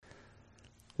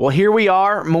Well, here we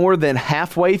are more than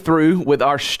halfway through with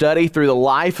our study through the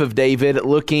life of David,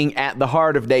 looking at the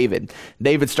heart of David.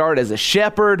 David started as a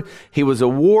shepherd, he was a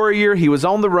warrior, he was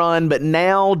on the run, but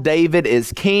now David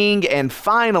is king, and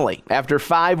finally, after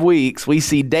 5 weeks, we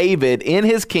see David in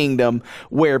his kingdom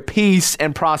where peace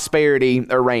and prosperity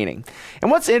are reigning. And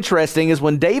what's interesting is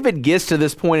when David gets to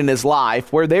this point in his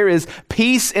life where there is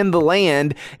peace in the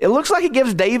land, it looks like it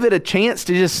gives David a chance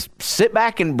to just sit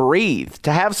back and breathe,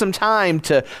 to have some time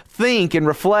to think and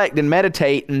reflect and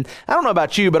meditate. And I don't know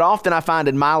about you, but often I find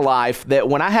in my life that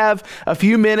when I have a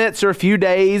few minutes or a few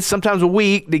days, sometimes a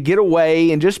week, to get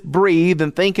away and just breathe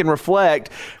and think and reflect,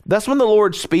 that's when the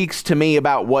Lord speaks to me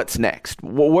about what's next.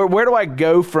 Where do I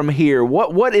go from here?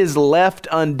 What is left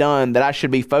undone that I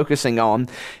should be focusing on?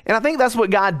 And I think that's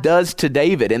what God does to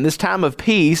David in this time of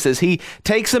peace, as he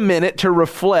takes a minute to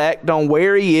reflect on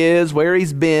where he is, where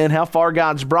he's been, how far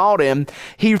God's brought him.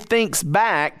 He thinks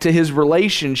back to his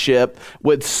relationship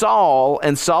with Saul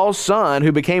and Saul's son,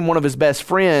 who became one of his best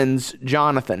friends,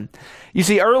 Jonathan. You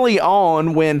see, early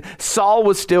on when Saul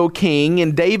was still king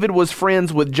and David was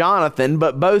friends with Jonathan,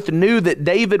 but both knew that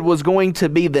David was going to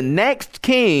be the next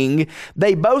king,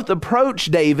 they both approached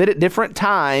David at different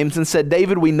times and said,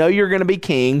 David, we know you're going to be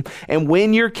king, and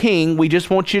when you're king, we just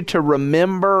want you to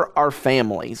remember our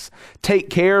families. Take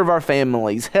care of our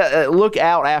families. Look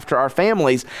out after our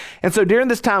families. And so during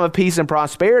this time of peace and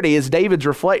prosperity, as David's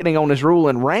reflecting on his rule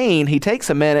and reign, he takes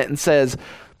a minute and says,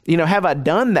 have I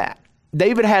done that?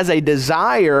 David has a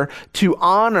desire to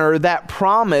honor that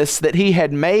promise that he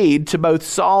had made to both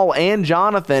Saul and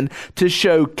Jonathan to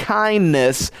show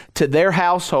kindness to their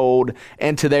household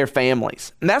and to their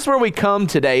families. And that's where we come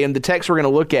today in the text we're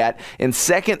going to look at in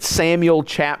 2 Samuel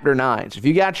chapter 9. So if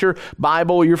you got your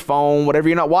Bible, your phone, whatever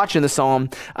you're not watching this on,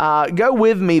 go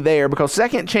with me there, because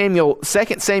 2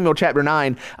 Samuel chapter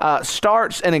 9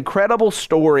 starts an incredible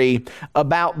story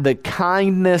about the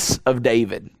kindness of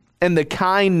David and the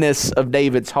kindness of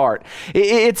David's heart.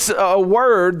 It's a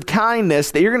word, kindness,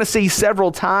 that you're going to see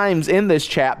several times in this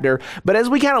chapter. But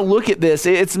as we kind of look at this,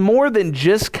 it's more than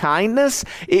just kindness.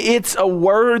 It's a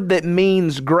word that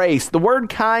means grace. The word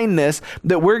kindness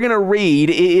that we're going to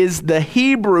read is the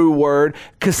Hebrew word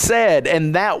chesed.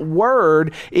 And that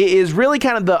word is really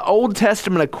kind of the Old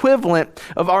Testament equivalent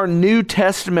of our New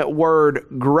Testament word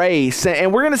grace.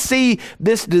 And we're going to see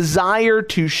this desire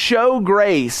to show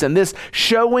grace and this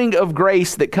showing of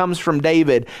grace that comes from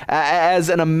David as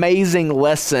an amazing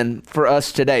lesson for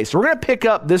us today. So we're going to pick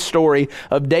up this story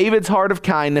of David's heart of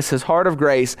kindness, his heart of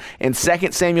grace, in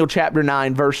 2 Samuel chapter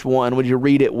 9, verse 1. Would you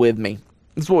read it with me?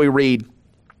 This is what we read.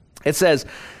 It says,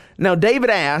 "Now David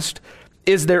asked,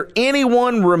 'Is there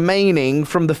anyone remaining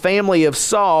from the family of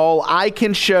Saul I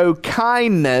can show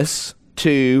kindness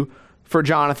to for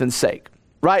Jonathan's sake?'"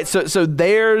 Right? So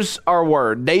there's our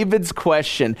word. David's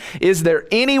question. Is there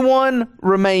anyone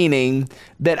remaining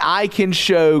that I can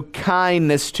show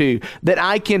kindness to, that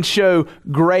I can show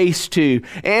grace to?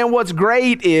 And what's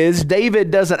great is David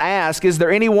doesn't ask, is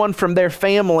there anyone from their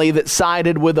family that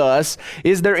sided with us?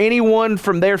 Is there anyone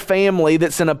from their family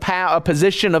that's in a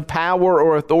position of power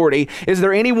or authority? Is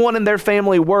there anyone in their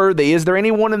family worthy? Is there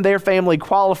anyone in their family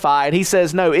qualified? He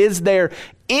says, no. Is there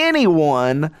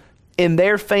anyone in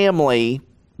their family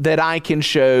that I can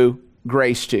show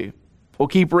grace to? We'll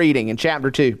keep reading in chapter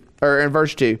 2, or in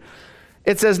verse 2.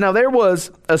 It says, "Now there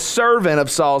was a servant of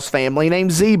Saul's family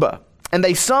named Ziba, and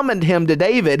they summoned him to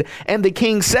David, and the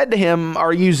king said to him,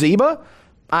 'Are you Ziba?'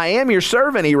 'I am your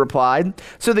servant,' he replied.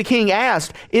 So the king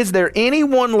asked, 'Is there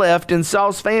anyone left in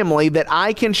Saul's family that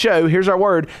I can show,'" here's our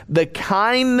word, "'the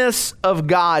kindness of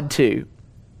God to?'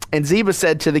 And Ziba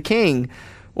said to the king,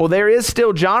 'Well, there is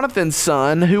still Jonathan's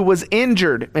son who was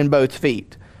injured in both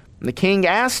feet.' And the king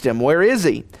asked him, 'Where is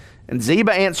he?' And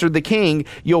Ziba answered the king,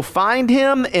 'You'll find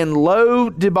him in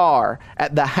Lo Debar,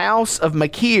 at the house of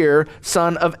Machir,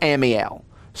 son of Ammiel.'"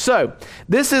 So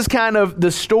this is kind of the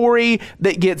story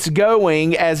that gets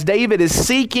going as David is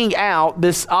seeking out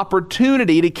this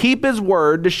opportunity to keep his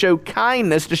word, to show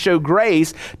kindness, to show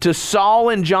grace to Saul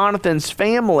and Jonathan's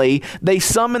family. They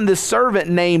summoned this servant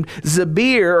named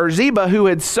Ziba, who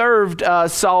had served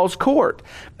Saul's court.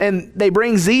 And they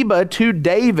bring Ziba to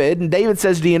David, and David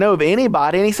says, "Do you know of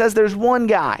anybody?" And he says, "There's one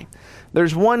guy.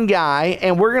 There's one guy,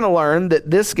 and we're going to learn that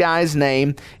this guy's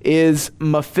name is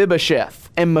Mephibosheth.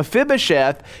 And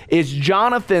Mephibosheth is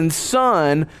Jonathan's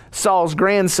son, Saul's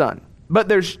grandson. But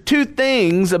there's two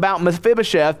things about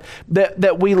Mephibosheth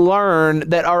that we learn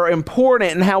that are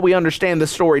important in how we understand the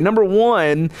story. Number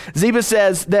one, Ziba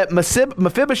says that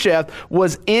Mephibosheth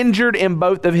was injured in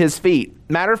both of his feet.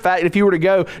 Matter of fact, if you were to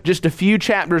go just a few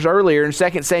chapters earlier in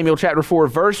 2 Samuel chapter 4,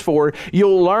 verse 4,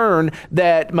 you'll learn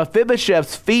that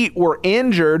Mephibosheth's feet were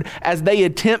injured as they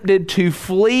attempted to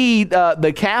flee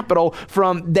the capital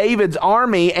from David's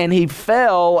army, and he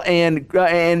fell and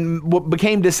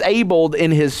became disabled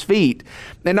in his feet.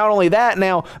 And not only that,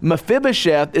 now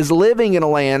Mephibosheth is living in a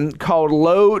land called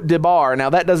Lo Debar. Now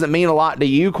that doesn't mean a lot to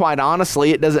you, quite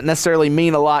honestly. It doesn't necessarily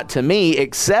mean a lot to me,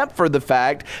 except for the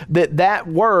fact that that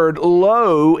word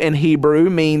Lo in Hebrew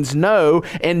means no,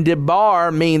 and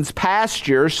Debar means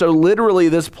pasture. So literally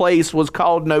this place was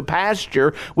called no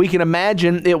pasture. We can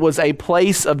imagine it was a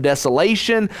place of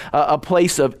desolation, a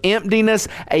place of emptiness,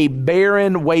 a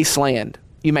barren wasteland,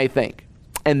 you may think.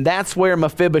 And that's where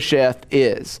Mephibosheth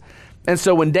is. And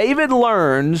so when David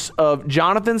learns of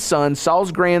Jonathan's son,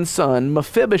 Saul's grandson,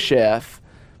 Mephibosheth,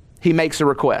 he makes a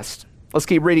request. Let's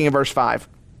keep reading in verse 5.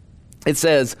 It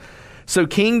says, "So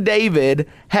King David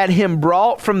had him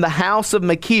brought from the house of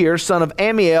Machir, son of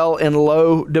Ammiel, in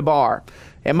Lo Debar.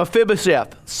 And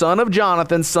Mephibosheth, son of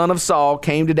Jonathan, son of Saul,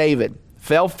 came to David,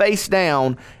 fell face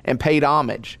down, and paid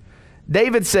homage.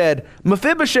 David said,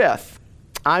 'Mephibosheth,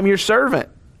 I'm your servant,'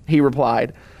 he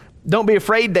replied. 'Don't be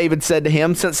afraid,' David said to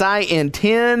him, 'since I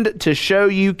intend to show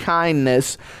you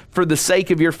kindness for the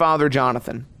sake of your father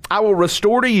Jonathan. I will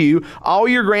restore to you all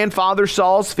your grandfather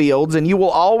Saul's fields, and you will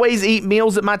always eat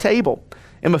meals at my table.'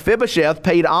 And Mephibosheth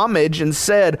paid homage and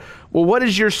said, 'Well, what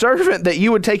is your servant that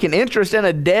you would take an interest in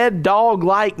a dead dog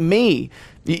like me?'"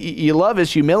 You love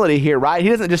his humility here, right? He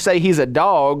doesn't just say he's a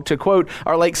dog. To quote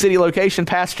our Lake City location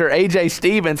pastor, A.J.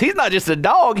 Stevens, he's not just a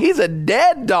dog, he's a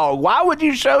dead dog. Why would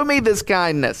you show me this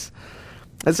kindness?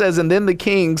 It says, "And then the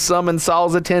king summoned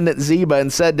Saul's attendant Ziba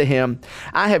and said to him,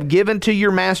 'I have given to your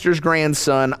master's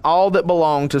grandson all that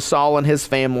belonged to Saul and his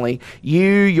family. You,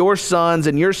 your sons,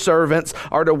 and your servants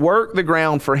are to work the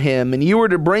ground for him, and you are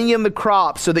to bring in the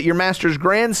crops so that your master's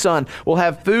grandson will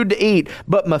have food to eat.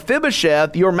 But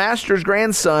Mephibosheth, your master's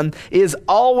grandson, is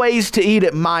always to eat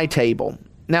at my table.'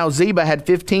 Now Ziba had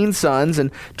 15 sons and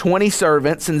 20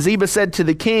 servants, and Ziba said to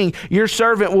the king, 'Your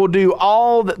servant will do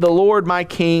all that the Lord my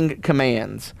king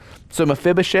commands.' So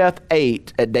Mephibosheth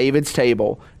ate at David's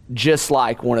table, just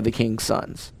like one of the king's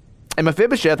sons. And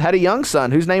Mephibosheth had a young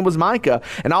son whose name was Micah,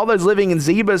 and all those living in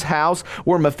Ziba's house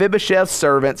were Mephibosheth's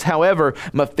servants. However,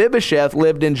 Mephibosheth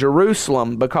lived in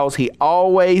Jerusalem because he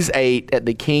always ate at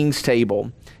the king's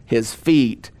table. His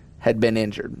feet had been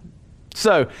injured."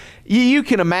 So you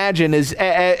can imagine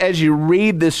as you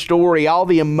read this story, all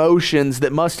the emotions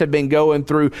that must have been going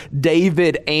through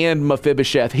David and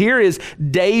Mephibosheth. Here is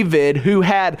David, who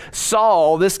had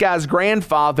Saul, this guy's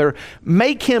grandfather,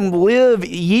 make him live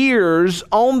years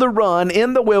on the run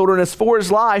in the wilderness for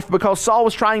his life because Saul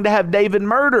was trying to have David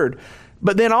murdered.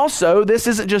 But then also, this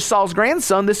isn't just Saul's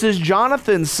grandson, this is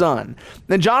Jonathan's son.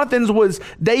 And Jonathan was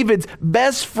David's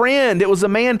best friend. It was a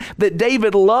man that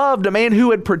David loved, a man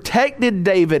who had protected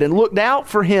David and looked out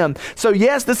for him. So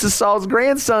yes, this is Saul's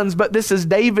grandsons, but this is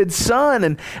David's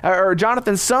son, or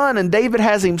Jonathan's son, and David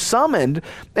has him summoned.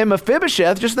 And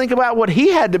Mephibosheth, just think about what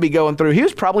he had to be going through. He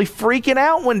was probably freaking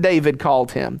out when David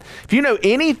called him. If you know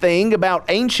anything about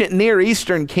ancient Near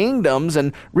Eastern kingdoms,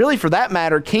 and really for that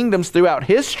matter, kingdoms throughout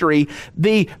history,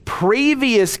 the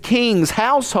previous king's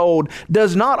household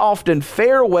does not often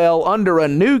fare well under a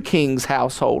new king's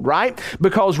household, right?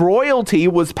 Because royalty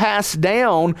was passed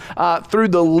down through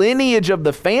the lineage of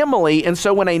the family. And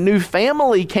so when a new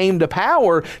family came to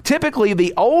power, typically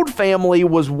the old family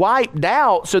was wiped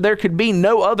out so there could be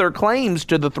no other claims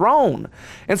to the throne.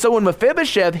 And so when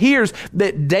Mephibosheth hears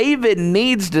that David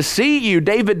needs to see you,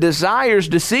 David desires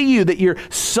to see you, that you're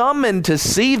summoned to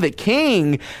see the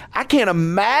king, I can't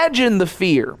imagine the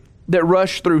fear that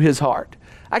rushed through his heart.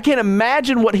 I can't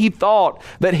imagine what he thought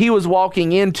that he was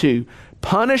walking into.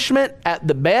 Punishment at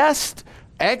the best,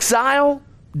 exile,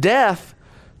 death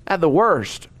at the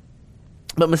worst.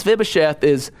 But Mephibosheth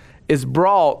is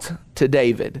brought to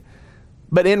David.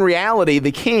 But in reality,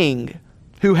 the king,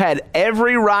 who had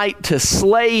every right to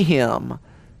slay him,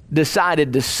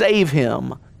 decided to save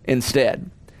him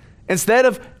instead. Instead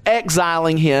of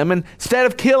exiling him, instead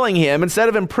of killing him, instead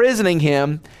of imprisoning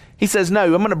him, he says, "No,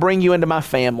 I'm going to bring you into my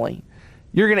family.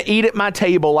 You're going to eat at my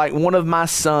table like one of my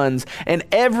sons, and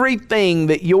everything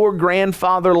that your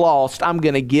grandfather lost, I'm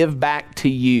going to give back to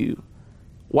you."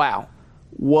 Wow.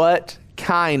 What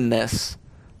kindness,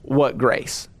 what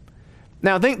grace.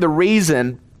 Now, I think the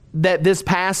reason that this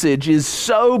passage is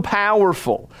so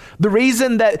powerful, the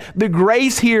reason that the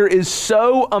grace here is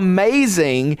so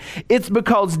amazing, it's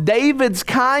because David's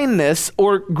kindness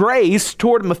or grace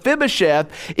toward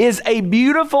Mephibosheth is a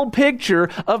beautiful picture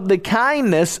of the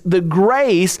kindness, the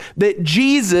grace that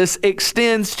Jesus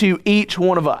extends to each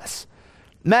one of us.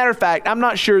 Matter of fact, I'm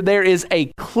not sure there is a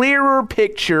clearer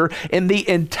picture in the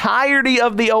entirety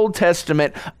of the Old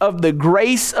Testament of the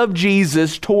grace of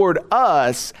Jesus toward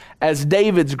us as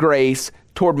David's grace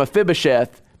toward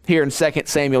Mephibosheth here in 2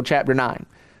 Samuel chapter 9.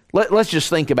 Let's just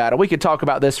think about it. We could talk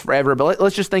about this forever, but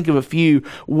let's just think of a few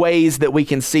ways that we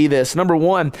can see this. Number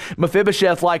one,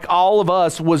 Mephibosheth, like all of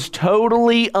us, was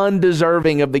totally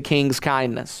undeserving of the king's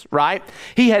kindness, right?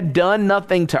 He had done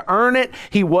nothing to earn it.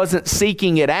 He wasn't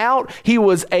seeking it out. He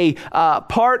was a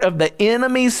part of the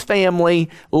enemy's family,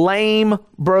 lame,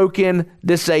 broken,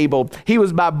 disabled. He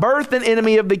was by birth an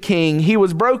enemy of the king. He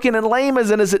was broken and lame as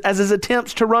his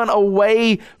attempts to run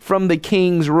away from the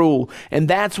king's rule. And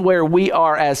that's where we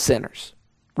are as sinners,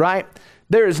 right?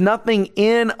 There is nothing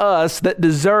in us that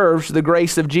deserves the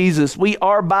grace of Jesus. We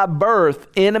are by birth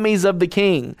enemies of the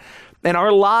king, and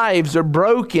our lives are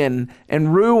broken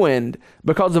and ruined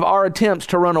because of our attempts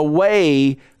to run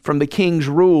away from the king's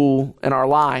rule in our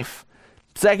life.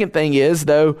 Second thing is,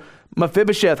 though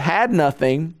Mephibosheth had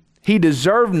nothing, he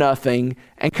deserved nothing,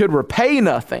 and could repay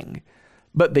nothing,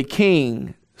 but the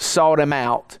king sought him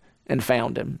out and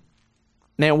found him.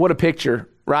 Now, what a picture,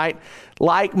 right?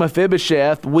 Like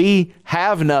Mephibosheth, we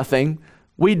have nothing.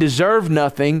 We deserve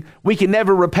nothing. We can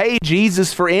never repay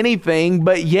Jesus for anything,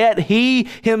 but yet he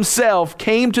himself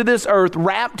came to this earth,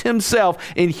 wrapped himself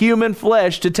in human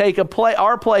flesh to take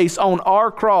our place on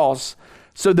our cross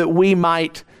so that we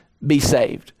might be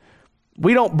saved.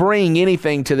 We don't bring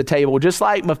anything to the table. Just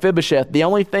like Mephibosheth, the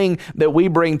only thing that we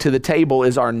bring to the table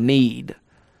is our need.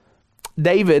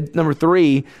 David, number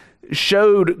 3,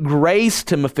 showed grace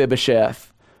to Mephibosheth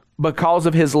because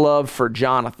of his love for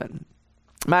Jonathan.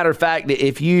 Matter of fact,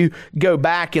 if you go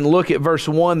back and look at verse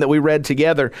 1 that we read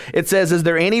together, it says, "Is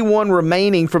there anyone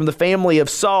remaining from the family of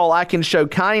Saul I can show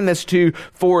kindness to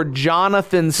for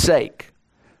Jonathan's sake?"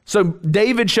 So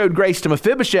David showed grace to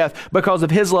Mephibosheth because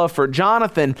of his love for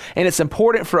Jonathan, and it's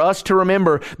important for us to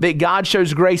remember that God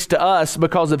shows grace to us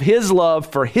because of his love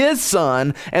for his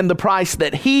son and the price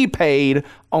that he paid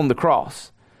on the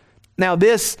cross. Now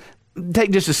this,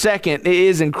 take just a second, it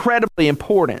is incredibly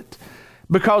important,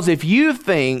 because if you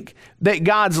think that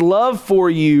God's love for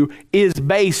you is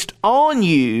based on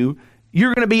you,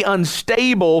 you're going to be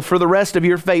unstable for the rest of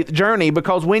your faith journey,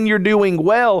 because when you're doing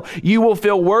well, you will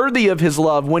feel worthy of his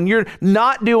love. When you're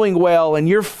not doing well and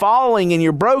you're falling and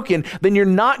you're broken, then you're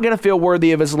not going to feel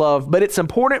worthy of his love. But it's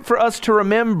important for us to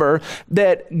remember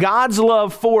that God's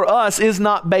love for us is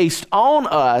not based on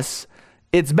us.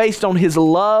 It's based on his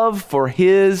love for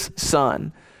his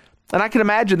son. And I can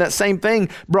imagine that same thing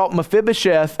brought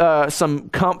Mephibosheth some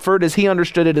comfort as he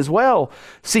understood it as well.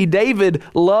 See, David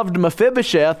loved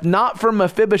Mephibosheth not for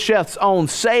Mephibosheth's own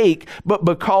sake, but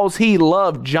because he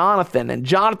loved Jonathan. And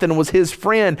Jonathan was his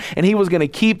friend, and he was going to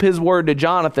keep his word to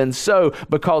Jonathan. So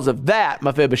because of that,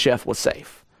 Mephibosheth was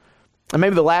safe. And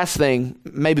maybe the last thing,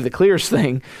 maybe the clearest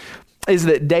thing, is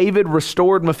that David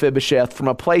restored Mephibosheth from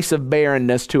a place of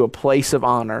barrenness to a place of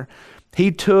honor. He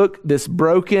took this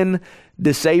broken,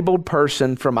 disabled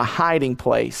person from a hiding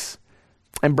place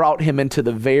and brought him into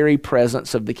the very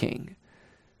presence of the king.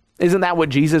 Isn't that what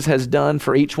Jesus has done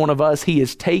for each one of us? He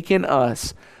has taken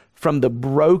us from the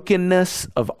brokenness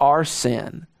of our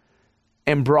sin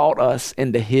and brought us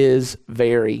into his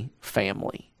very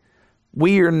family.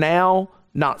 We are now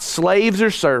not slaves or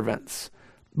servants,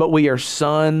 but we are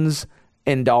sons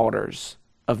and daughters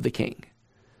of the king.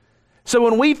 So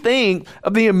when we think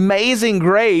of the amazing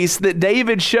grace that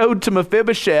David showed to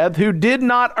Mephibosheth, who did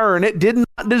not earn it, did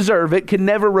not deserve it, could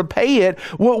never repay it,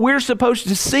 what we're supposed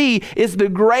to see is the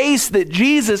grace that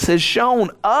Jesus has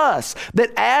shown us, that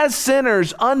as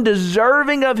sinners,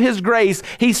 undeserving of his grace,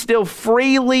 he still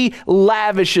freely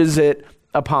lavishes it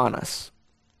upon us.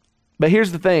 But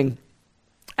here's the thing,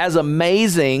 as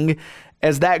amazing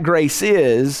as that grace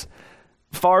is,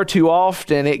 far too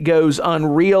often it goes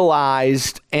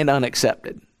unrealized and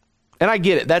unaccepted. And I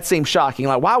get it. That seems shocking.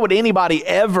 Like, why would anybody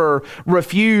ever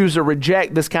refuse or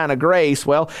reject this kind of grace?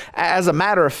 Well, as a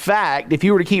matter of fact, if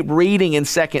you were to keep reading in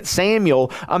 2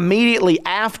 Samuel, immediately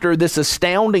after this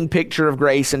astounding picture of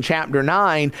grace in chapter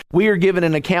 9, we are given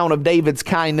an account of David's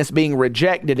kindness being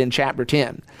rejected in chapter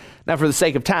 10. Now, for the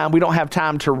sake of time, we don't have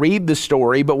time to read the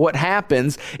story, but what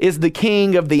happens is the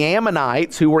king of the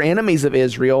Ammonites, who were enemies of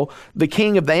Israel, the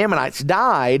king of the Ammonites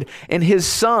died, and his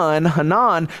son,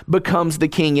 Hanan, becomes the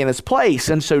king in his place.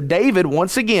 And so David,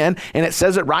 once again, and it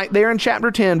says it right there in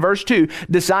chapter 10, verse 2,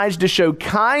 decides to show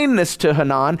kindness to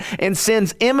Hanan and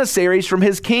sends emissaries from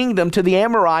his kingdom to the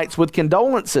Amorites with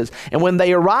condolences. And when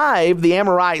they arrive, the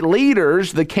Amorite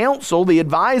leaders, the council, the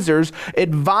advisors,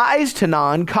 advised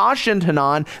Hanan, cautioned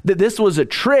Hanan that this was a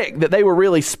trick, that they were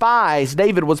really spies.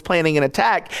 David was planning an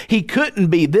attack. He couldn't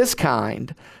be this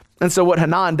kind. And so what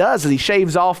Hanan does is he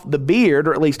shaves off the beard,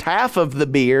 or at least half of the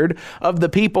beard, of the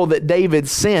people that David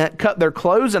sent, cut their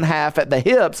clothes in half at the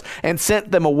hips, and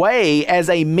sent them away as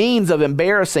a means of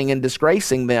embarrassing and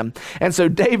disgracing them. And so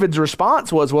David's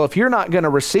response was, well, if you're not going to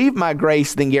receive my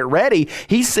grace, then get ready.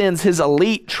 He sends his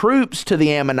elite troops to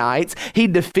the Ammonites. He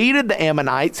defeated the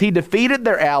Ammonites. He defeated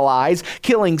their allies,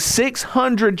 killing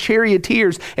 600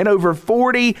 charioteers and over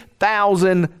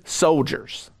 40,000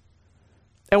 soldiers.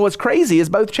 And what's crazy is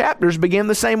both chapters begin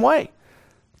the same way.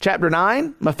 Chapter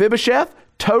 9, Mephibosheth,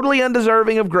 totally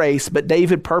undeserving of grace, but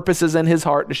David purposes in his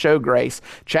heart to show grace.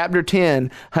 Chapter 10,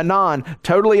 Hanan,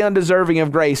 totally undeserving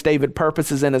of grace, David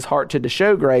purposes in his heart to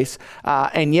show grace,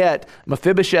 and yet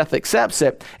Mephibosheth accepts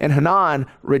it, and Hanan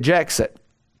rejects it.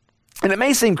 And it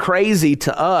may seem crazy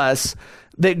to us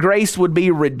that grace would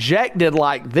be rejected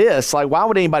like this. Like, why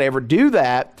would anybody ever do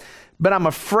that? But I'm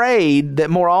afraid that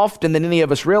more often than any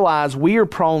of us realize, we are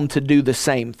prone to do the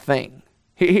same thing.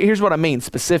 Here's what I mean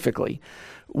specifically.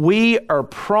 We are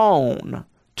prone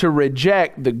to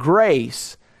reject the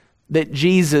grace that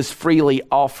Jesus freely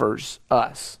offers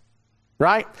us.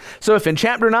 Right? So if in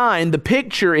chapter 9, the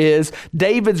picture is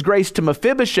David's grace to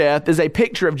Mephibosheth is a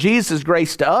picture of Jesus'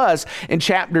 grace to us, and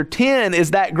chapter 10 is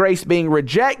that grace being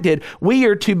rejected, we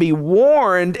are to be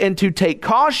warned and to take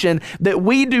caution that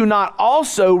we do not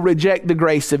also reject the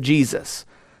grace of Jesus.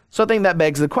 So I think that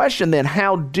begs the question then,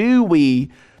 how do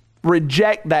we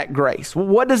reject that grace?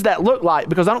 What does that look like?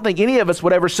 Because I don't think any of us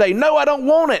would ever say, no, I don't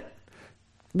want it.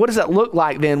 What does that look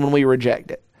like then when we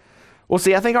reject it? Well,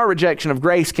 see, I think our rejection of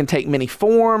grace can take many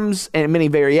forms and many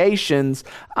variations,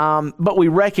 but we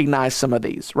recognize some of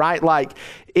these, right? Like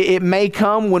it may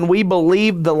come when we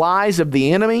believe the lies of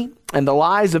the enemy and the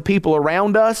lies of people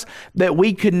around us, that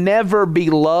we could never be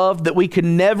loved, that we could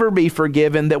never be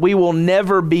forgiven, that we will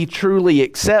never be truly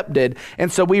accepted.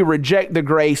 And so we reject the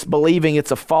grace, believing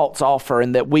it's a false offer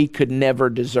and that we could never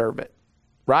deserve it,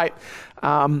 right?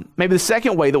 Maybe the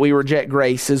second way that we reject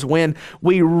grace is when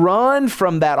we run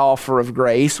from that offer of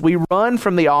grace. We run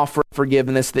from the offer of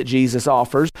forgiveness that Jesus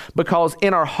offers because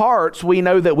in our hearts, we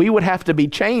know that we would have to be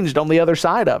changed on the other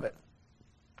side of it.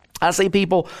 I see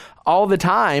people all the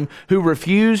time who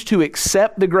refuse to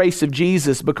accept the grace of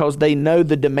Jesus because they know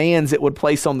the demands it would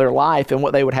place on their life and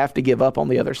what they would have to give up on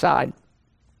the other side.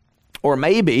 Or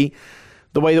maybe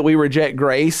the way that we reject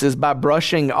grace is by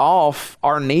brushing off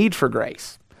our need for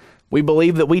grace. We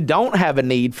believe that we don't have a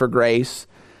need for grace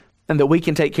and that we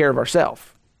can take care of ourselves.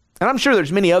 And I'm sure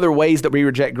there's many other ways that we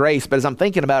reject grace, but as I'm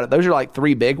thinking about it, those are like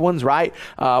three big ones, right?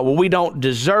 Well, we don't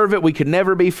deserve it. We could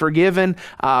never be forgiven.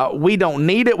 We don't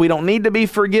need it. We don't need to be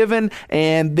forgiven.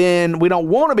 And then we don't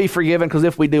want to be forgiven because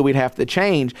if we do, we'd have to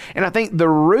change. And I think the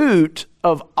root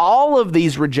of all of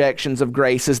these rejections of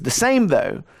grace is the same,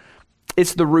 though.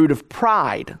 It's the root of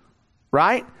pride,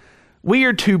 right? We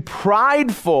are too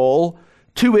prideful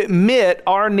to admit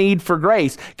our need for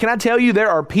grace. Can I tell you, there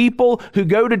are people who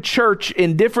go to church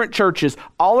in different churches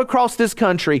all across this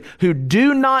country who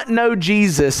do not know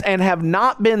Jesus and have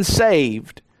not been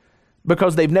saved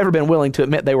because they've never been willing to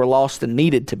admit they were lost and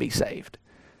needed to be saved.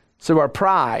 So our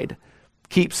pride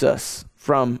keeps us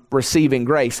from receiving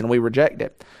grace and we reject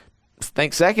it.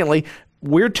 Think secondly,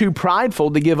 we're too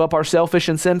prideful to give up our selfish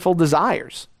and sinful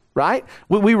desires. Right?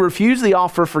 We refuse the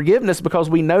offer of forgiveness because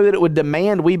we know that it would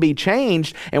demand we be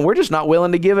changed, and we're just not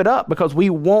willing to give it up because we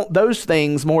want those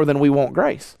things more than we want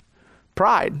grace.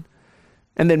 Pride.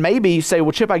 And then maybe you say,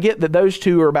 well, Chip, I get that those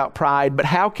two are about pride, but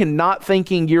how can not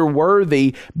thinking you're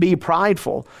worthy be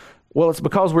prideful? Well, it's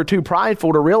because we're too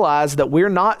prideful to realize that we're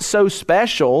not so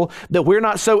special, that we're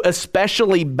not so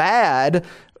especially bad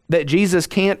that Jesus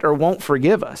can't or won't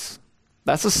forgive us.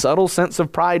 That's a subtle sense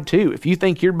of pride too. If you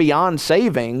think you're beyond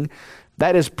saving,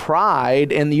 that is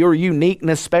pride in your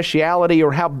uniqueness, speciality,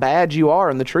 or how bad you are.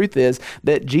 And the truth is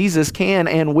that Jesus can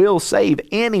and will save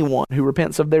anyone who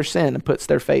repents of their sin and puts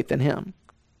their faith in him.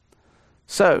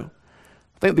 So,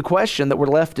 I think the question that we're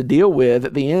left to deal with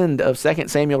at the end of 2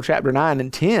 Samuel chapter 9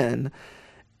 and 10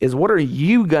 is, what are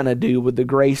you going to do with the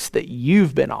grace that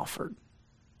you've been offered?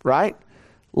 Right?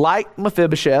 Like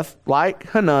Mephibosheth, like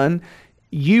Hanan,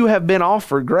 You have been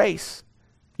offered grace.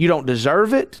 You don't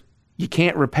deserve it. You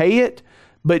can't repay it.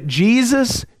 But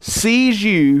Jesus sees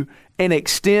you and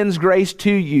extends grace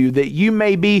to you that you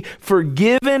may be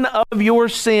forgiven of your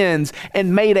sins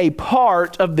and made a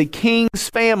part of the King's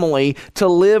family to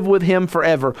live with him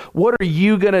forever. What are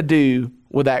you going to do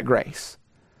with that grace?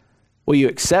 Will you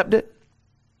accept it?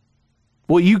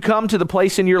 Will you come to the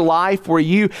place in your life where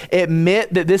you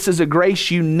admit that this is a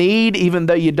grace you need even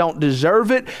though you don't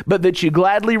deserve it, but that you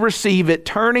gladly receive it,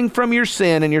 turning from your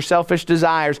sin and your selfish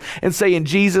desires and saying,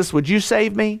 Jesus, would you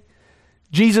save me?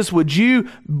 Jesus, would you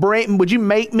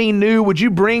make me new? Would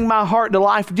you bring my heart to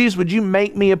life? Jesus, would you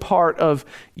make me a part of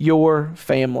your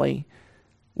family?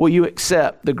 Will you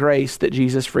accept the grace that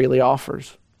Jesus freely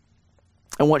offers?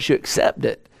 And once you accept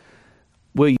it,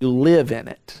 will you live in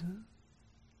it?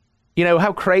 You know,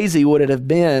 how crazy would it have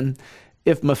been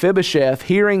if Mephibosheth,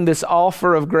 hearing this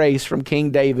offer of grace from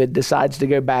King David, decides to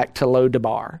go back to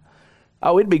Lo-debar?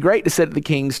 Oh, it'd be great to sit at the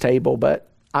king's table, but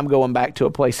I'm going back to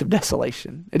a place of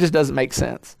desolation. It just doesn't make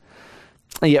sense.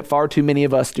 And yet far too many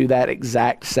of us do that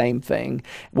exact same thing.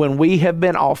 When we have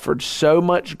been offered so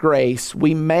much grace,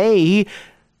 we may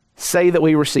say that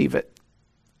we receive it,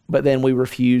 but then we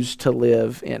refuse to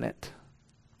live in it.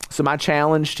 So my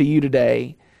challenge to you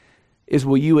today is,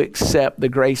 will you accept the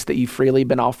grace that you've freely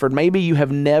been offered? Maybe you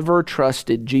have never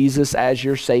trusted Jesus as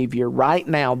your Savior. Right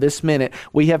now, this minute,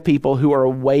 we have people who are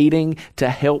waiting to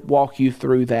help walk you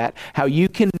through that. How you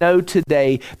can know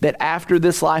today that after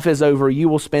this life is over, you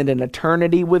will spend an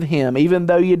eternity with Him. Even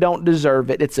though you don't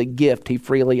deserve it, it's a gift He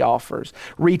freely offers.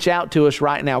 Reach out to us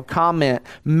right now. Comment,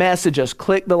 message us,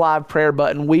 click the live prayer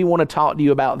button. We want to talk to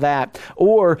you about that.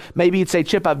 Or maybe you'd say,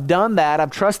 Chip, I've done that.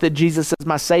 I've trusted Jesus as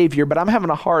my Savior, but I'm having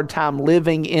a hard time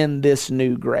living in this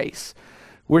new grace.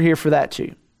 We're here for that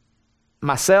too.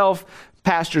 Myself,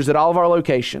 pastors at all of our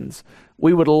locations,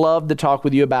 we would love to talk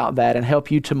with you about that and help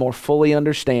you to more fully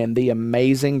understand the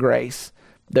amazing grace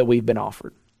that we've been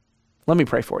offered. Let me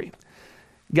pray for you.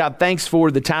 God, thanks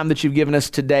for the time that you've given us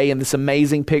today and this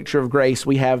amazing picture of grace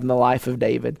we have in the life of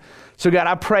David. So God,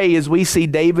 I pray as we see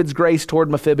David's grace toward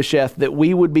Mephibosheth, that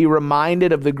we would be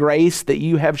reminded of the grace that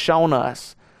you have shown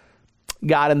us,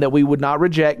 God, and that we would not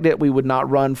reject it, we would not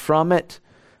run from it,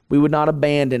 we would not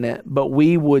abandon it, but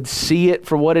we would see it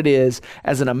for what it is,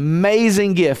 as an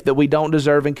amazing gift that we don't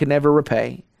deserve and can never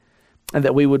repay, and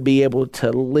that we would be able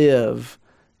to live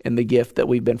in the gift that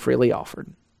we've been freely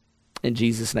offered. In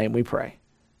Jesus' name we pray.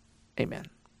 Amen.